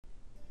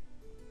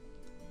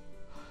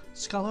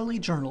Scholarly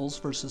journals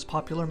versus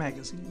popular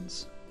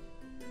magazines.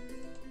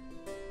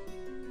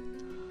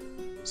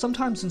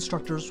 Sometimes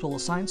instructors will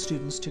assign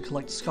students to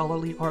collect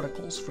scholarly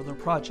articles for their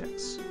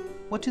projects.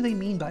 What do they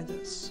mean by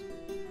this?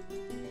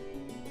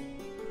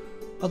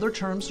 Other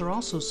terms are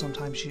also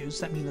sometimes used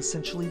that mean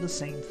essentially the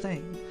same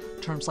thing,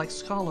 terms like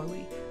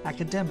scholarly,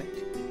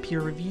 academic,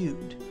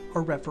 peer-reviewed,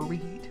 or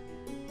refereed.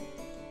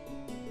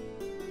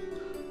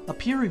 A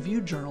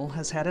peer-reviewed journal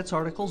has had its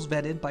articles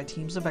vetted by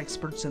teams of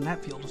experts in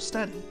that field of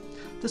study.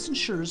 This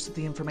ensures that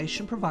the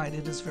information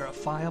provided is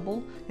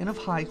verifiable and of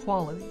high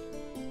quality.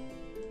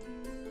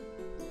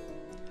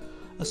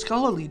 A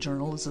scholarly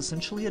journal is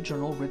essentially a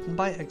journal written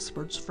by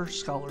experts for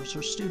scholars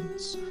or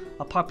students.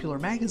 A popular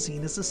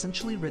magazine is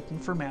essentially written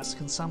for mass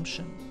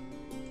consumption.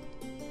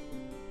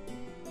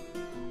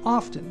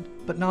 Often,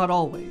 but not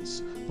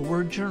always, the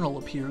word journal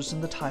appears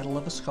in the title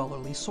of a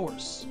scholarly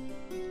source.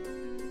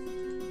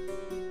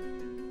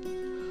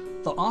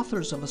 The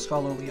authors of a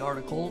scholarly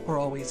article are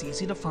always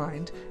easy to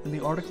find, and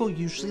the article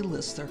usually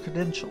lists their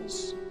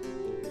credentials.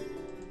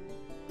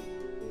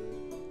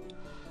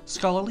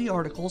 Scholarly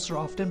articles are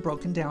often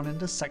broken down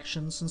into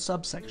sections and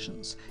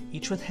subsections,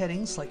 each with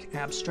headings like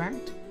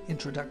abstract,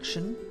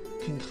 introduction,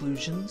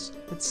 conclusions,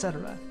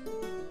 etc.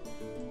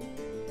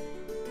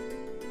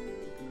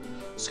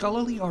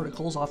 Scholarly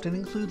articles often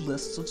include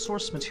lists of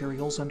source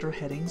materials under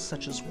headings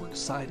such as works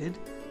cited,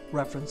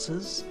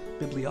 references,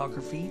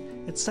 bibliography,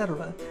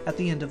 etc. at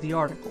the end of the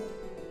article.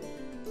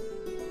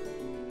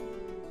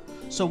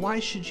 So why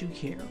should you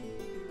care?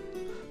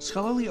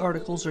 Scholarly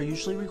articles are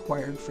usually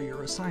required for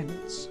your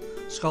assignments.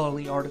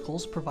 Scholarly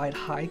articles provide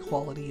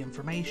high-quality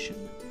information,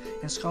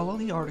 and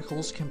scholarly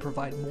articles can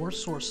provide more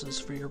sources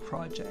for your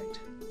project.